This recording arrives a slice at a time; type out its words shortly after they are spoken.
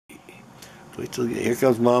Wait till here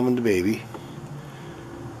comes Mom and the baby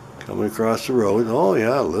coming across the road. Oh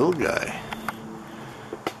yeah, little guy.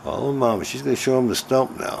 Follow Mama. She's gonna show him the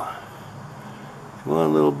stump now. Come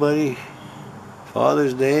on, little buddy.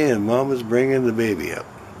 Father's Day and Mama's bringing the baby up.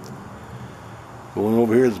 Going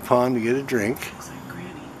over here to the pond to get a drink. Looks like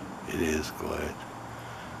Granny. It is quiet.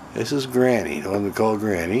 This is Granny, the one we call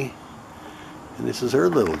Granny. And this is her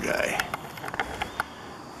little guy.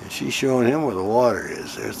 And she's showing him where the water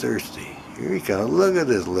is. They're thirsty. Here he comes. Look at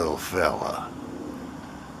this little fella.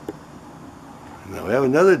 Now we have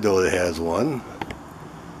another doe that has one.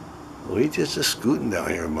 Well, he's just a scooting down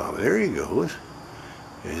here, Mama. There he goes.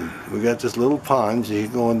 And we got this little pond, so he's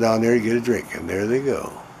going down there to get a drink. And there they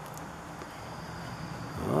go.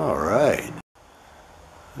 Alright.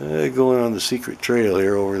 Going on the secret trail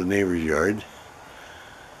here over the neighbor's yard.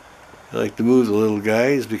 I like to move the little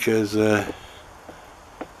guys because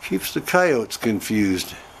keeps the coyotes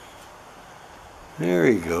confused. There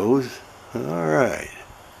he goes. Alright.